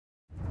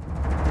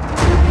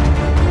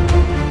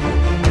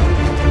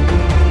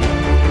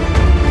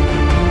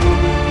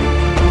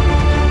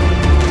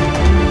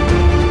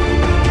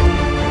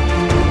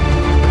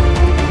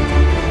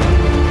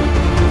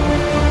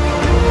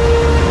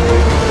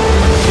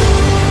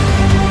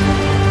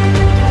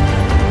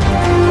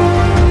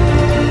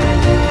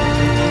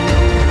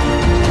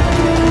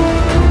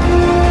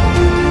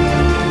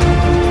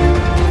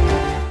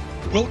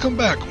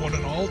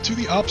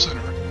Top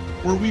Center,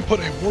 where we put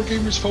a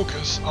wargamer's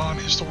focus on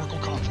historical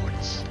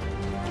conflicts.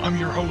 I'm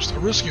your host,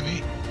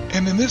 Ariskany,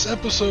 and in this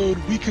episode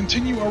we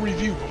continue our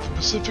review of the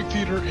Pacific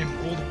Theater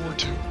in World War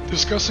II,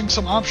 discussing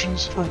some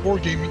options for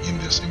wargaming in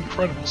this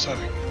incredible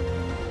setting.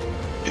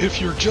 If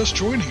you're just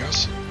joining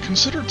us,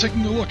 consider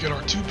taking a look at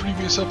our two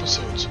previous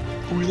episodes,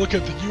 where we look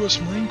at the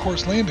U.S. Marine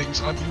Corps landings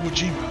on Iwo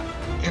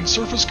Jima and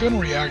surface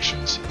gunnery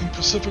actions in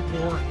Pacific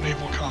War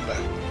naval combat.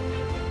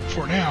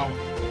 For now,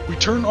 we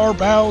turn our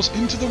bows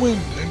into the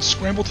wind and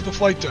scramble to the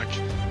flight deck.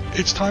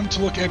 It's time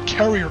to look at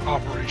carrier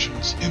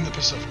operations in the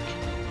Pacific.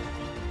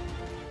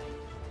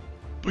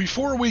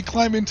 Before we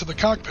climb into the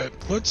cockpit,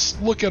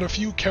 let's look at a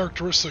few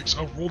characteristics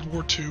of World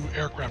War II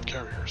aircraft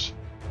carriers.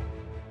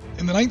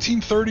 In the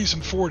 1930s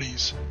and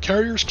 40s,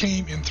 carriers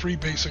came in three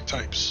basic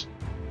types.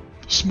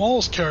 The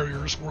smallest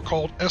carriers were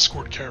called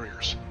escort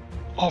carriers,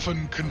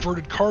 often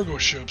converted cargo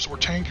ships or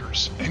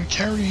tankers, and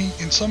carrying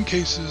in some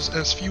cases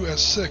as few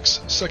as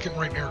 6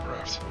 second-rate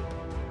aircraft.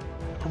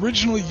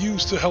 Originally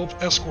used to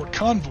help escort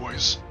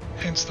convoys,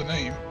 hence the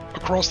name,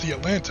 across the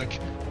Atlantic,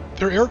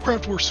 their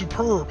aircraft were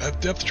superb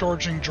at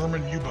depth-charging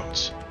German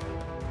U-boats.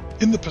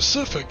 In the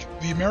Pacific,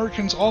 the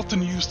Americans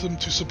often used them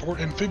to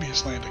support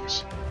amphibious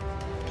landings.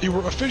 They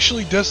were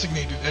officially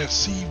designated as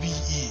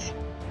CVE,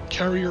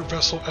 Carrier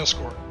Vessel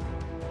Escort,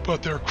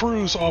 but their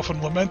crews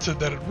often lamented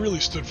that it really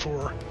stood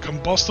for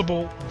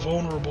combustible,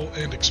 vulnerable,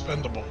 and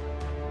expendable.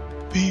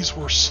 These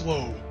were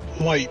slow,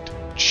 light,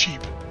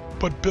 cheap,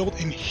 but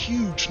built in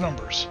huge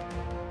numbers.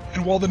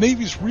 And while the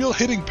Navy's real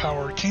hitting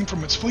power came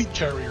from its fleet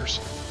carriers,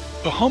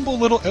 the humble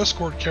little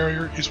escort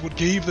carrier is what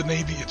gave the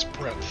Navy its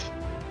breadth,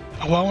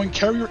 allowing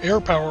carrier air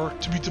power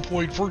to be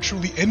deployed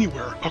virtually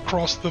anywhere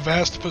across the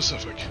vast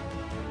Pacific.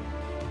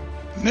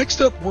 Next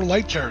up were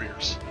light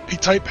carriers, a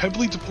type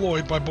heavily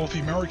deployed by both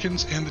the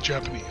Americans and the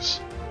Japanese.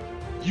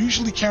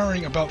 Usually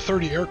carrying about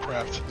 30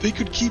 aircraft, they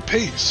could keep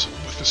pace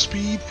with the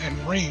speed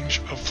and range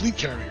of fleet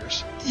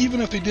carriers,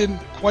 even if they didn't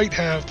quite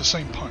have the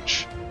same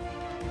punch.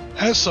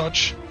 As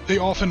such, they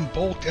often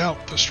bulked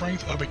out the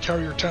strength of a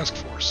carrier task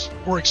force,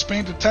 or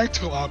expanded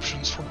tactical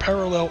options for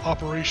parallel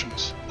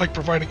operations, like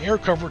providing air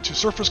cover to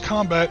surface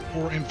combat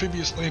or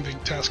amphibious landing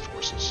task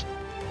forces.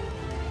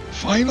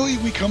 Finally,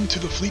 we come to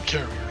the fleet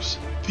carriers.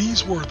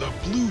 These were the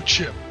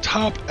blue-chip,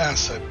 top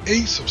asset,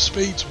 ace of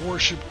spades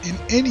warship in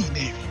any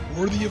navy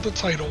worthy of the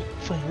title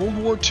from World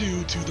War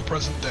II to the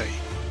present day.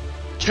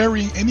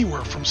 Carrying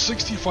anywhere from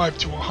 65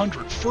 to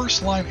 100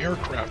 first-line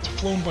aircraft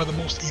flown by the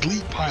most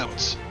elite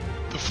pilots,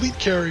 the fleet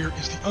carrier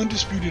is the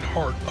undisputed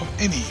heart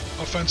of any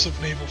offensive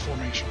naval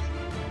formation.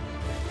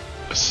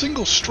 A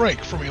single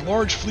strike from a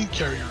large fleet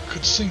carrier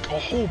could sink a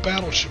whole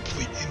battleship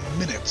fleet in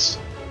minutes,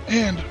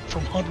 and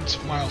from hundreds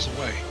of miles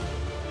away.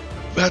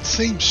 That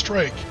same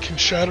strike can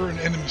shatter an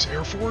enemy's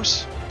air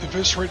force,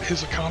 eviscerate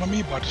his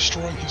economy by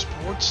destroying his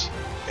ports,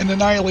 and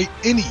annihilate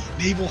any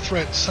naval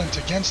threat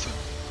sent against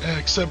him,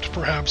 except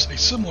perhaps a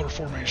similar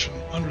formation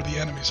under the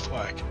enemy's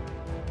flag.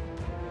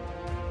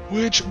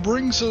 Which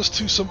brings us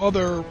to some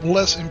other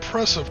less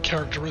impressive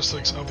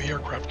characteristics of the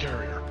aircraft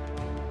carrier.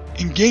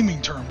 In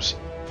gaming terms,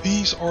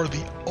 these are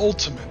the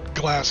ultimate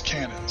glass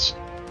cannons.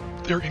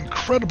 Their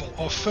incredible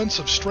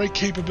offensive strike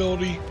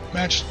capability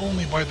matched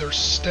only by their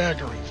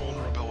staggering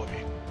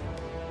vulnerability.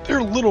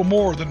 They're little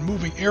more than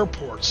moving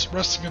airports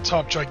resting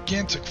atop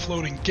gigantic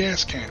floating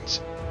gas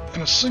cans,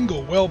 and a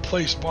single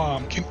well-placed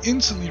bomb can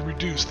instantly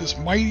reduce this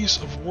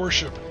mightiest of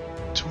warship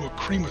to a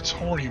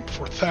crematorium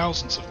for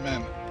thousands of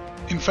men.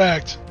 In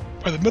fact,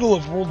 by the middle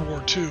of World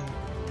War II,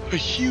 a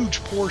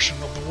huge portion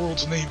of the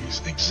world's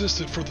navies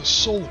existed for the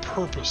sole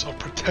purpose of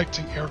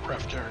protecting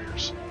aircraft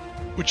carriers,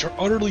 which are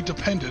utterly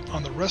dependent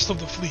on the rest of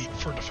the fleet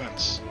for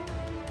defense.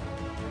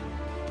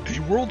 A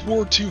World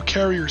War II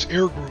carrier's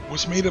air group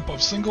was made up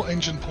of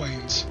single-engine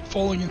planes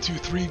falling into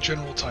three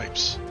general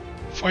types: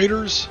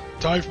 fighters,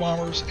 dive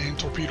bombers, and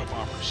torpedo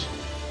bombers.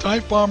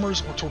 Dive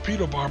bombers or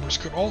torpedo bombers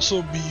could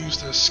also be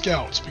used as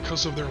scouts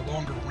because of their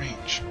longer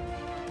range.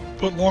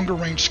 But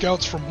longer-range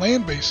scouts from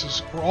land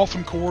bases were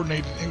often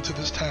coordinated into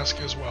this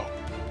task as well.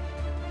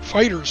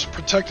 Fighters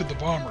protected the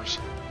bombers,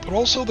 but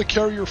also the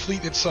carrier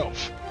fleet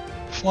itself,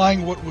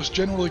 flying what was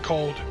generally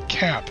called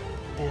CAP,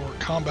 or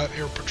Combat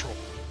Air Patrol.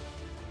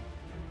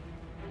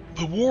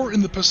 The war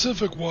in the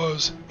Pacific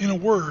was, in a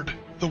word,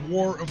 the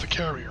War of the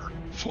Carrier,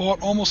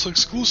 fought almost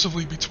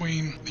exclusively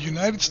between the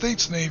United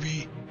States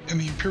Navy and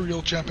the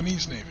Imperial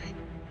Japanese Navy,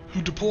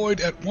 who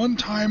deployed at one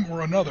time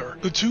or another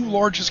the two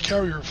largest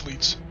carrier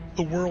fleets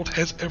the world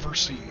has ever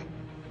seen.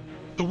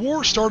 The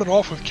war started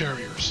off with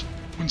carriers,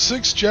 when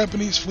 6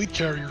 Japanese fleet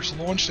carriers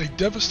launched a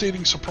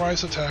devastating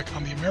surprise attack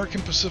on the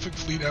American Pacific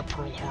Fleet at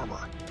Pearl Harbor.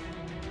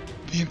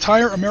 The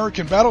entire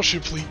American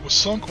battleship fleet was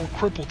sunk or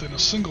crippled in a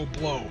single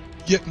blow,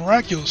 yet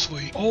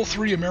miraculously, all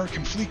 3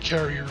 American fleet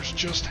carriers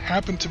just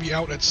happened to be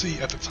out at sea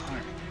at the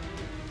time.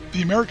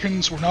 The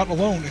Americans were not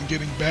alone in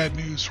getting bad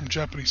news from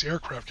Japanese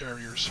aircraft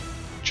carriers.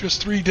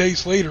 Just 3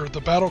 days later,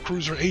 the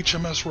battlecruiser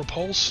HMS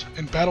Repulse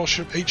and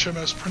battleship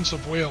HMS Prince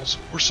of Wales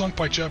were sunk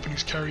by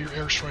Japanese carrier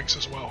airstrikes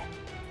as well.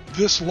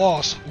 This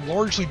loss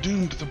largely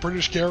doomed the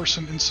British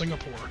garrison in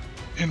Singapore,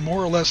 and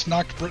more or less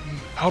knocked Britain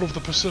out of the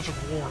Pacific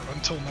War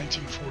until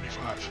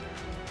 1945.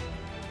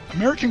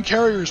 American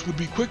carriers would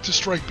be quick to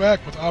strike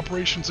back with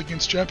operations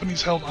against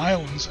Japanese-held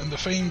islands and the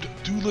famed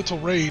Doolittle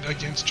raid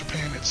against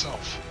Japan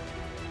itself.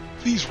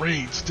 These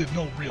raids did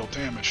no real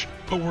damage,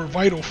 but were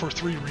vital for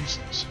three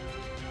reasons.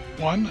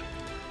 1.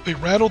 They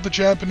rattled the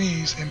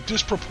Japanese and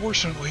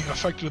disproportionately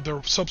affected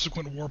their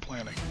subsequent war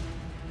planning.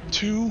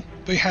 2.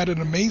 They had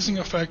an amazing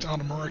effect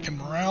on American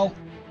morale.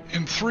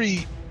 And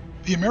 3.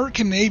 The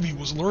American Navy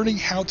was learning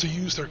how to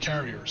use their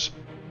carriers.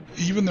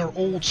 Even their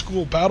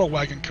old-school battle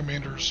wagon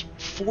commanders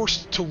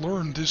forced to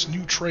learn this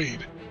new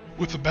trade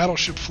with the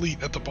battleship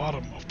fleet at the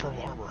bottom of Pearl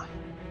Harbor.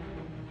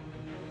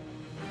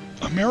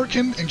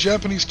 American and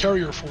Japanese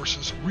carrier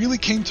forces really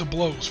came to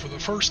blows for the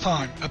first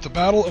time at the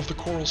Battle of the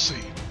Coral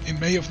Sea in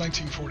May of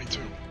 1942.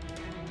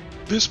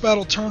 This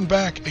battle turned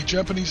back a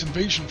Japanese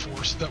invasion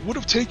force that would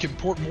have taken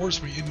Port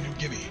Moresby in New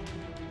Guinea,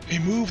 a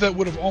move that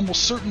would have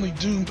almost certainly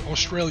doomed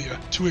Australia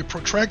to a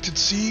protracted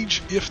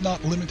siege, if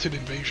not limited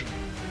invasion.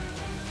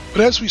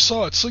 But as we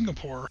saw at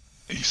Singapore,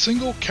 a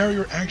single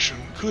carrier action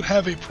could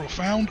have a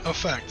profound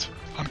effect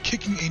on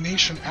kicking a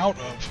nation out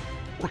of,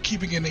 or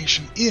keeping a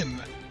nation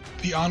in,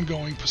 the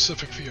ongoing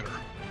Pacific theater.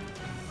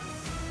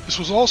 This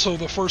was also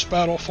the first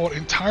battle fought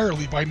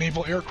entirely by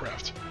naval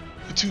aircraft.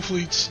 The two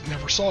fleets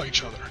never saw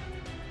each other.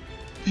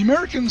 The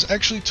Americans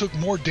actually took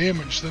more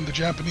damage than the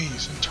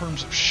Japanese in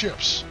terms of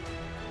ships,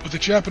 but the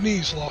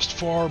Japanese lost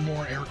far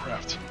more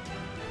aircraft.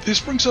 This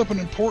brings up an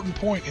important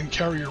point in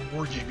carrier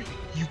wargaming.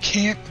 You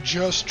can't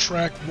just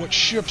track what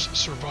ships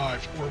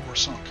survived or were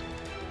sunk.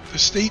 The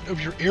state of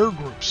your air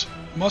groups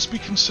must be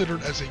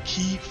considered as a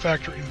key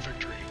factor in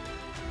victory.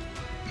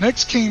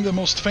 Next came the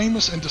most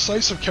famous and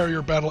decisive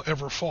carrier battle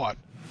ever fought,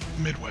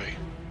 Midway.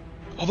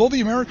 Although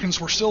the Americans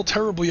were still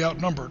terribly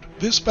outnumbered,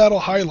 this battle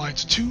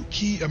highlights two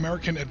key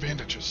American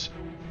advantages: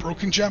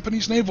 broken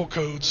Japanese naval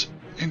codes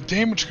and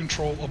damage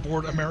control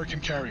aboard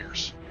American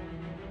carriers.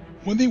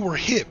 When they were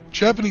hit,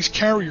 Japanese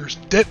carriers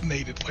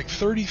detonated like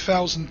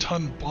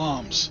 30,000-ton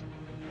bombs,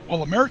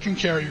 while American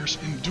carriers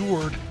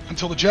endured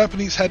until the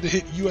Japanese had to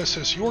hit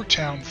USS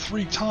Yorktown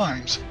 3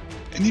 times,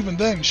 and even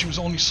then she was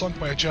only sunk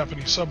by a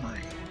Japanese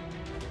submarine.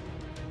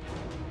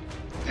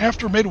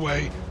 After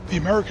Midway, the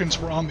Americans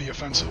were on the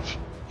offensive.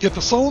 Yet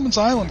the Solomons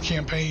Island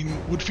campaign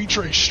would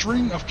feature a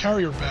string of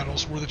carrier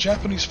battles where the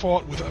Japanese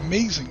fought with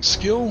amazing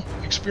skill,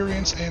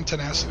 experience, and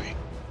tenacity.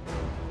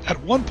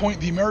 At one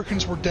point, the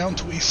Americans were down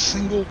to a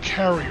single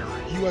carrier,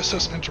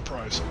 USS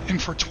Enterprise,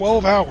 and for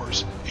 12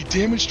 hours, a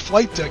damaged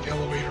flight deck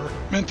elevator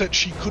meant that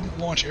she couldn't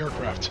launch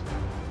aircraft.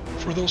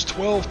 For those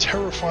 12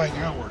 terrifying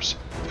hours,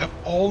 that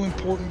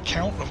all-important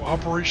count of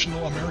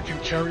operational American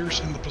carriers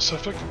in the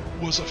Pacific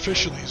was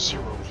officially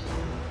 0.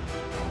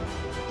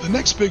 The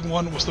next big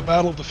one was the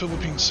Battle of the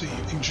Philippine Sea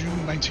in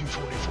June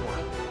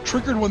 1944,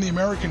 triggered when the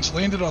Americans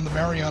landed on the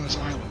Marianas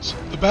Islands.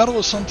 The battle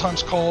is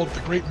sometimes called the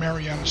Great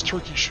Marianas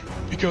Turkey Shoot,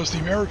 because the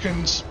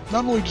Americans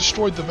not only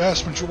destroyed the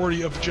vast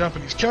majority of the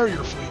Japanese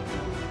carrier fleet,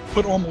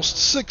 but almost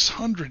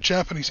 600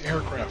 Japanese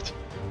aircraft,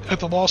 at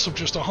the loss of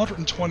just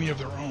 120 of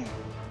their own.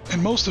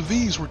 And most of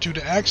these were due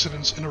to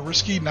accidents in a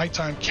risky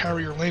nighttime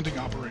carrier landing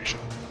operation.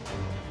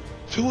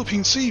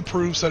 Philippine Sea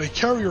proves that a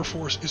carrier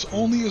force is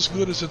only as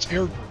good as its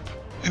air group,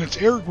 and its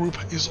air group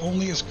is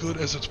only as good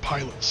as its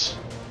pilots.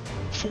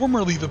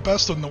 Formerly the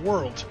best in the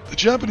world, the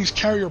Japanese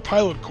carrier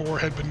pilot corps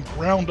had been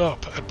ground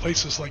up at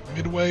places like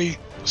Midway,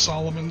 the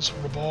Solomons,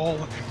 Rabaul,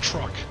 and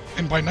Truk,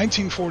 and by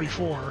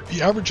 1944,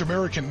 the average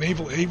American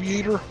naval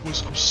aviator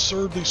was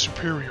absurdly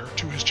superior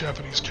to his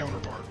Japanese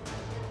counterpart.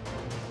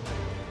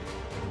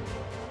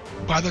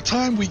 By the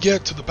time we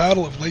get to the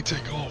Battle of Leyte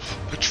Gulf,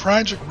 the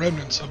tragic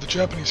remnants of the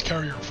Japanese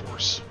carrier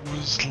force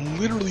was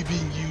literally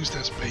being used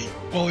as bait,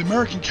 while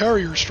American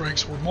carrier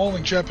strikes were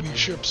mauling Japanese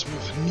ships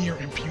with near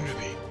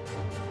impunity.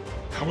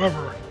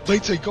 However,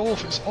 Leyte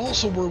Gulf is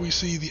also where we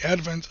see the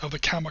advent of the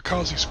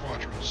kamikaze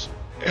squadrons,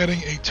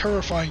 adding a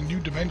terrifying new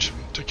dimension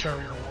to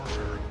carrier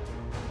warfare.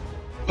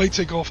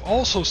 Leyte Gulf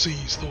also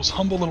sees those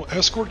humble little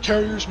escort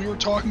carriers we were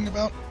talking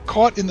about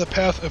caught in the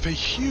path of a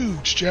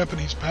huge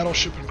Japanese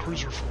battleship and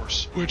cruiser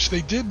force, which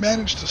they did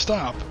manage to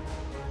stop,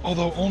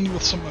 although only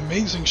with some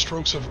amazing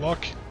strokes of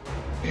luck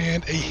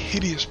and a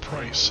hideous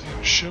price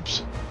in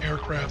ships,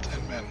 aircraft,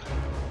 and men.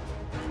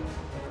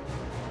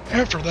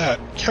 After that,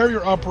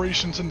 carrier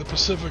operations in the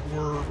Pacific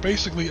were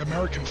basically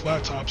American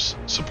flat tops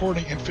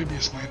supporting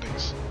amphibious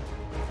landings.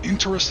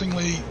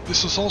 Interestingly,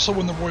 this is also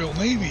when the Royal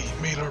Navy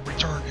made a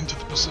return into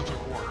the Pacific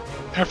War,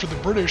 after the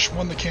British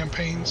won the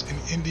campaigns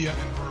in India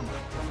and Burma.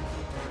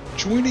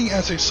 Joining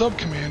as a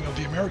sub-command of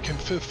the American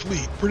Fifth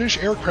Fleet, British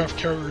aircraft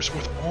carriers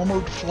with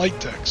armored flight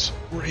decks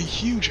were a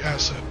huge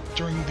asset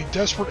during the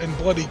desperate and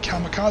bloody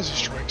kamikaze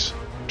strikes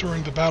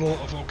during the Battle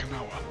of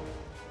Okinawa.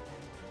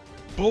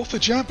 Both the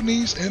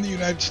Japanese and the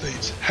United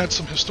States had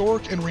some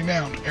historic and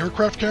renowned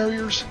aircraft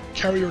carriers,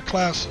 carrier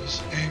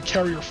classes, and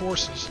carrier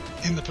forces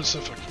in the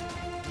Pacific.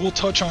 We'll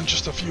touch on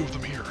just a few of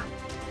them here.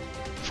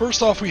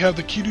 First off, we have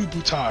the Kido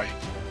Butai,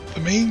 the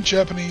main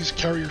Japanese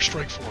carrier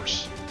strike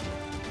force.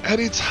 At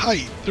its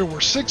height, there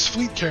were 6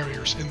 fleet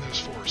carriers in this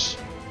force,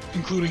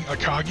 including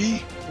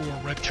Akagi,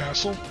 or Red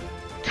Castle,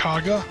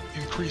 Kaga,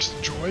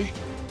 Increased Joy,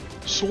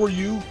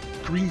 Soryu,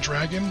 Green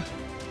Dragon,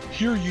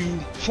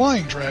 Hiryu,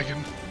 Flying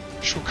Dragon,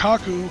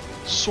 Shokaku,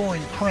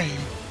 Soaring Crane,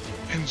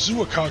 and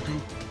Zuakaku,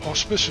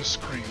 Auspicious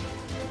Crane.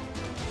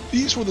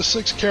 These were the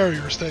 6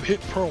 carriers that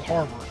hit Pearl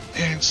Harbor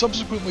and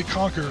subsequently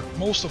conquered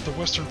most of the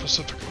western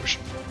Pacific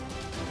Ocean.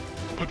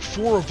 But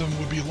 4 of them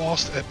would be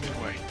lost at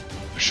Midway,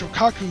 the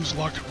Shokaku's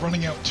luck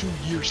running out 2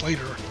 years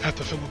later at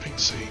the Philippine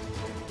Sea.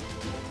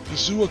 The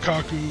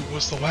Zuakaku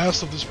was the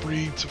last of this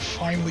breed to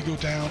finally go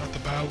down at the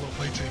Battle of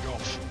Leyte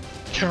Gulf,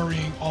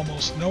 carrying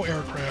almost no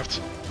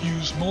aircraft,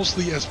 used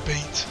mostly as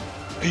bait,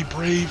 a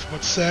brave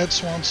but sad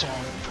swan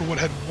song for what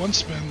had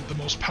once been the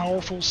most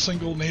powerful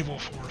single naval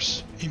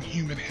force in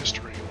human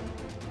history.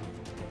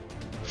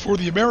 For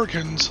the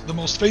Americans, the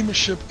most famous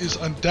ship is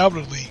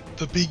undoubtedly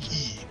the Big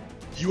E,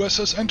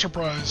 USS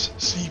Enterprise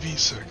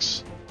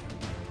CV-6.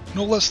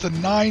 No less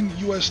than 9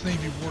 US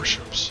Navy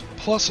warships,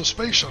 plus a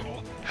space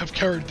shuttle, have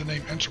carried the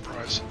name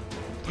Enterprise,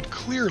 but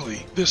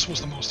clearly this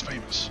was the most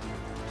famous.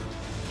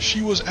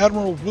 She was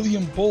Admiral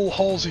William Bull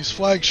Halsey's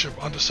flagship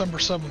on December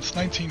 7,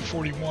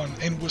 1941,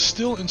 and was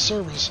still in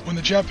service when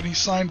the Japanese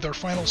signed their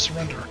final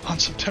surrender on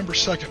September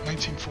 2,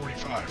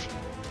 1945.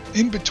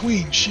 In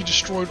between, she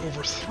destroyed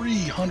over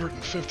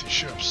 350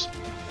 ships,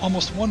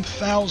 almost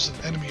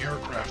 1,000 enemy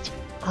aircraft,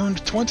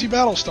 earned 20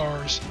 battle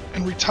stars,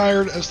 and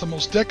retired as the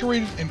most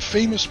decorated and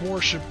famous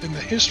warship in the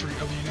history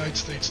of the United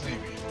States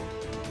Navy.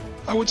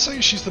 I would say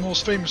she's the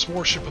most famous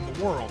warship in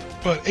the world,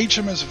 but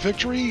HMS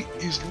Victory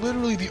is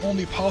literally the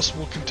only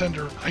possible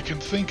contender I can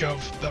think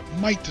of that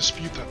might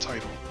dispute that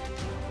title.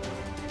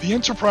 The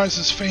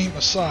Enterprise's fame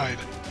aside,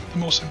 the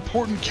most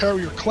important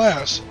carrier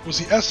class was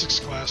the Essex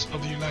class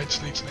of the United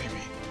States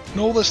Navy.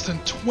 No less than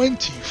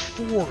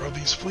 24 of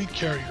these fleet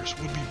carriers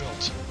would be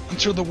built,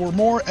 until there were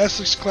more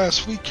Essex class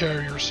fleet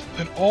carriers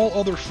than all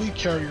other fleet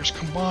carriers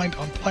combined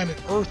on planet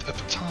Earth at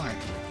the time.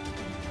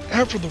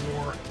 After the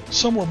war,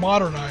 some were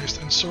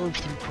modernized and served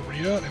through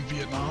Korea and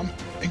Vietnam,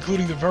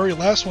 including the very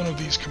last one of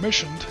these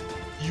commissioned,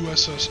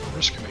 USS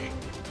Oriskany.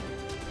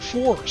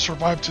 4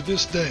 survive to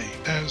this day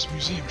as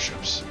museum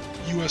ships,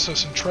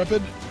 USS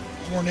Intrepid,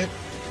 Hornet,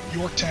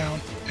 Yorktown,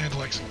 and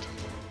Lexington.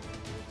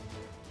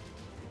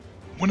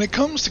 When it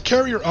comes to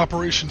carrier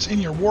operations in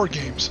your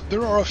wargames,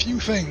 there are a few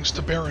things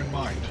to bear in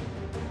mind.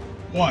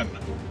 1.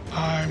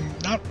 I'm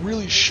not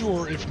really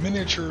sure if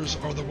miniatures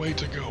are the way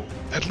to go,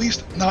 at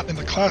least not in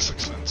the classic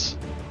sense.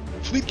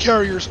 Fleet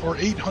carriers are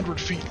 800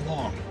 feet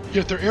long,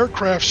 yet their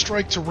aircraft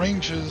strike to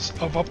ranges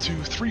of up to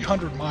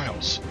 300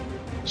 miles.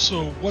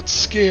 So what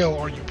scale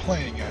are you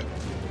playing at?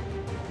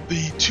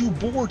 The 2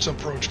 boards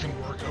approach can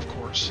work, of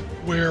course,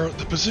 where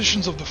the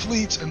positions of the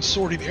fleets and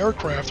sorted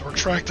aircraft are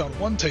tracked on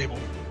one table,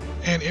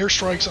 and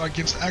airstrikes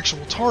against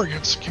actual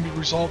targets can be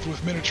resolved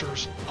with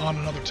miniatures on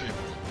another table.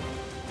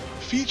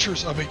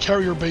 Features of a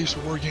carrier-based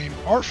wargame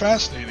are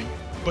fascinating,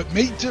 but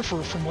may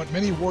differ from what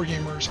many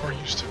wargamers are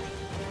used to.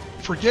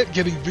 Forget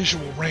getting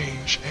visual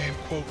range and,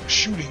 quote,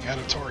 shooting at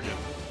a target.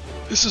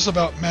 This is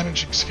about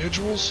managing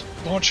schedules,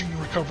 launching and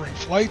recovering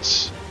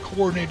flights,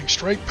 coordinating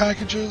strike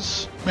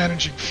packages,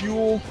 managing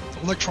fuel,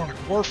 electronic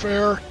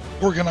warfare,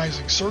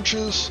 organizing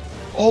searches,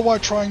 all while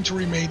trying to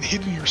remain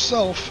hidden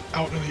yourself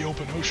out in the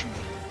open ocean.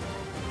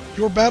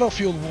 Your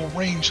battlefield will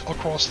range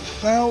across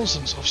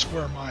thousands of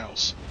square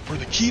miles, where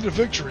the key to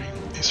victory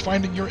is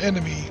finding your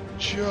enemy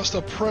just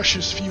a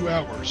precious few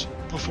hours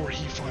before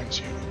he finds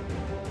you.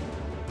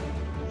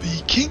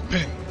 The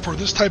kingpin for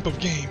this type of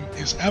game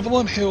is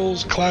Avalon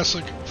Hill's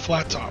classic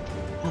Flat Top,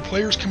 where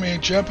players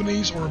command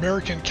Japanese or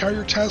American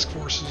carrier task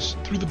forces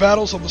through the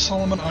battles of the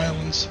Solomon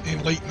Islands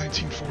in late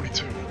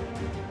 1942.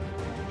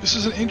 This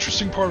is an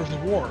interesting part of the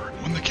war,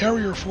 when the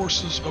carrier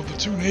forces of the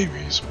 2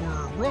 navies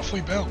were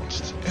roughly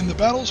balanced, and the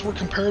battles were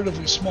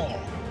comparatively small,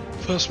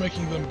 thus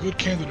making them good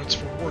candidates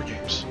for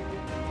wargames.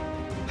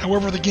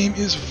 However, the game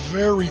is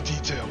very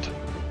detailed,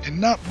 and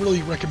not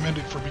really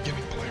recommended for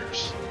beginning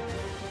players.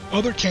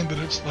 Other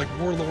candidates like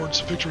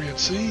Warlord's Victory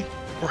at Sea,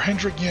 or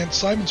Hendrik Jan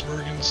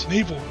Sijmensbergen's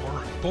Naval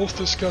War, both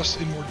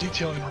discussed in more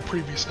detail in our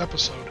previous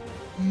episode,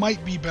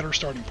 might be better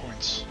starting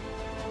points.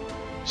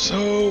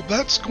 So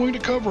that's going to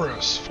cover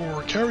us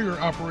for carrier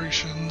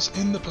operations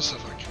in the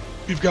Pacific.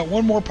 We've got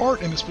one more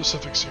part in this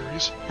Pacific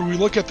series, where we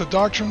look at the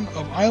doctrine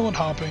of island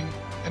hopping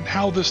and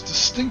how this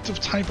distinctive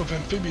type of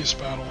amphibious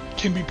battle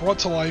can be brought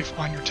to life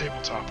on your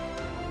tabletop.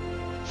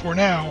 For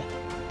now,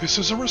 this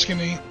is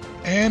Oriskany,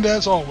 and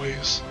as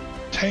always,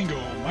 Tango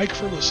Mike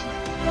for listening.